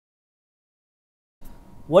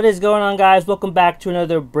What is going on, guys? Welcome back to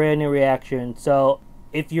another brand new reaction. So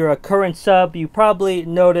if you're a current sub, you probably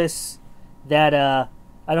notice that I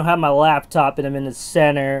don't have my laptop and I'm in the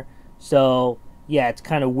center. So yeah, it's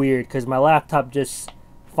kind of weird because my laptop just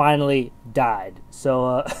finally died.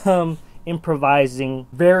 So improvising,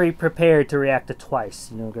 very prepared to react to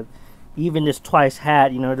Twice. You know, even this Twice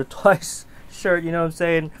hat, you know, the Twice shirt, you know what I'm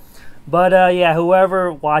saying? But yeah,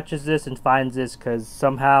 whoever watches this and finds this, because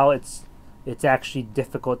somehow it's actually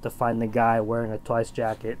difficult to find the guy wearing a Twice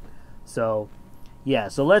jacket. So yeah,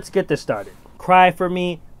 so let's get this started. Cry for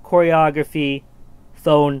Me, Choreography,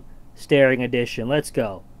 Phone Staring Edition. Let's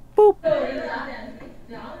go. Boop.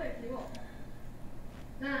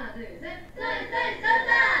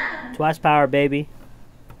 Twice power, baby.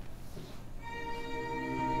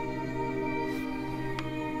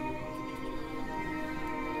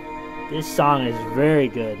 This song is very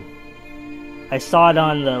good. I saw it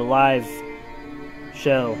on the live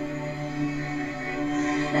show.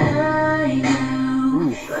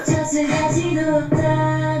 Ooh.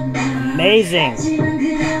 Amazing.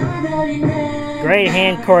 Great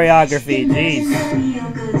hand choreography, jeez.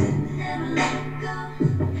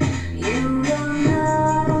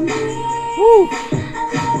 Woo.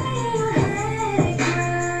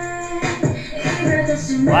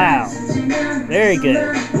 Wow. Very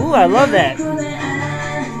good. Ooh, I love that.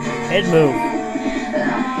 Head move.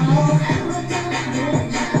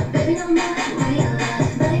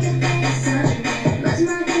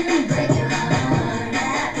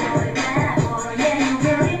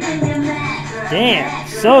 Damn,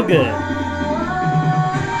 so good.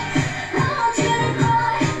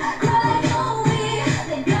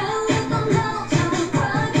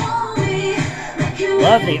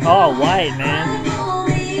 Love the all white, man.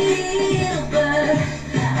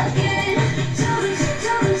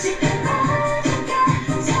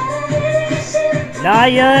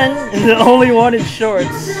 Nayeon is the only one in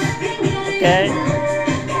shorts. Okay.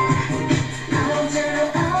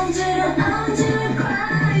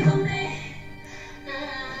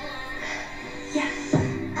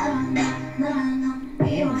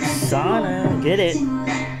 Sana, get it.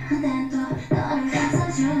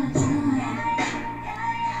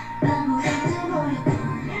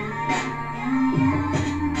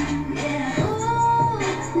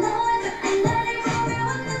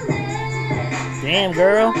 Damn,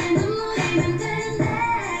 girl.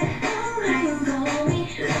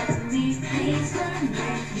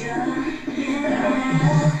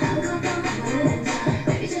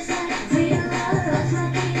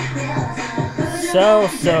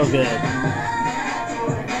 So good.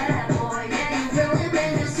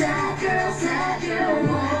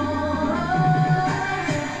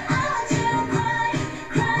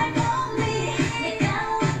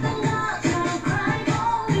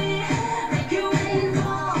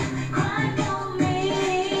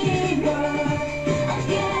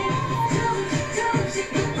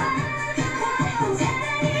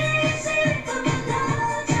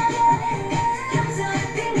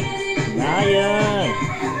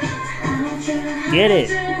 Get it.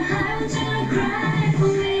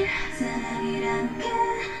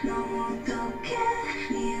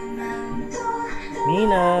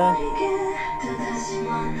 Mina.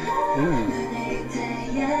 Ooh.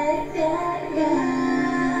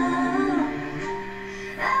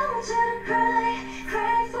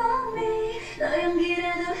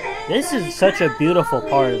 This is such a beautiful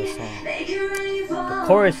part of the song. The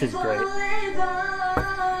chorus is great.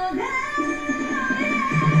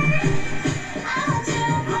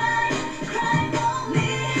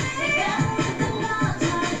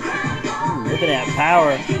 Look at that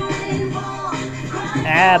power.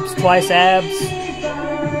 Abs, Twice abs.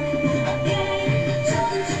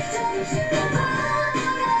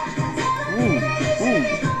 Ooh, ooh.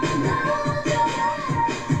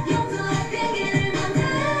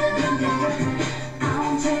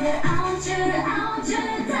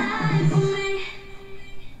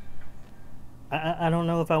 I don't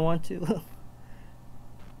know if I want to.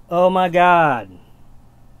 Oh my God.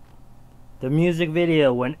 The music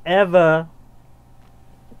video, whenever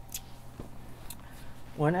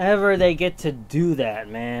they get to do that,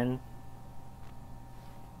 man.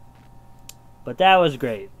 But that was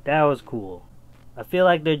great. That was cool. I feel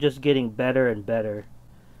like they're just getting better and better.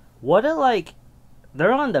 What a, like,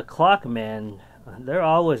 they're on the clock, man. They're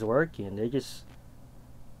always working. They just,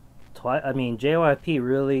 I mean, JYP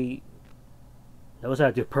really knows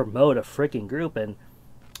how to promote a freaking group. And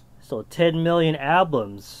so 10 million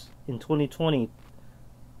albums in 2020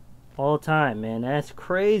 all time, man. That's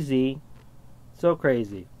crazy. So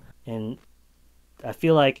crazy. And I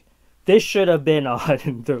feel like this should have been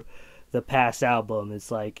on the past album.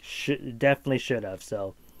 It's like definitely should have.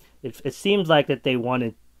 So it seems like that they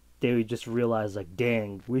just realized like,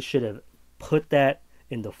 dang, we should have put that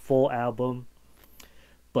in the full album.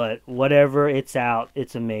 But whatever, it's out.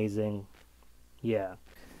 It's amazing. Yeah.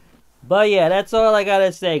 But yeah, that's all I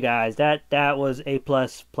gotta say, guys. That was A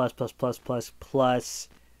plus.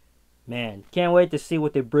 Man, can't wait to see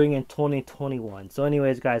what they bring in 2021. So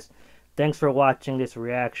anyways, guys, thanks for watching this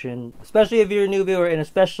reaction. Especially if you're a new viewer, and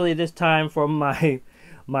especially this time for my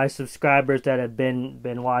subscribers that have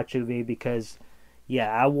been watching me, because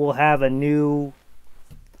yeah, I will have a new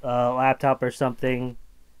laptop or something.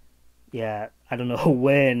 Yeah, I don't know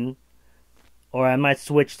when. Or I might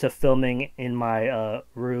switch to filming in my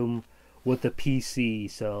room with the PC.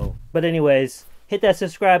 So, but anyways, hit that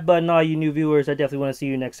subscribe button, all you new viewers. I definitely want to see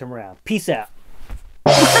you next time around. Peace out.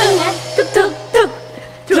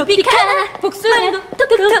 Tropicana, 복숭아도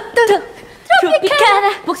뚝뚝뚝뚝.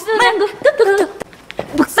 Tropicana,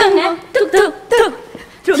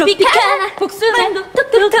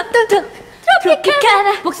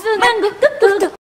 복숭아도 뚝뚝뚝.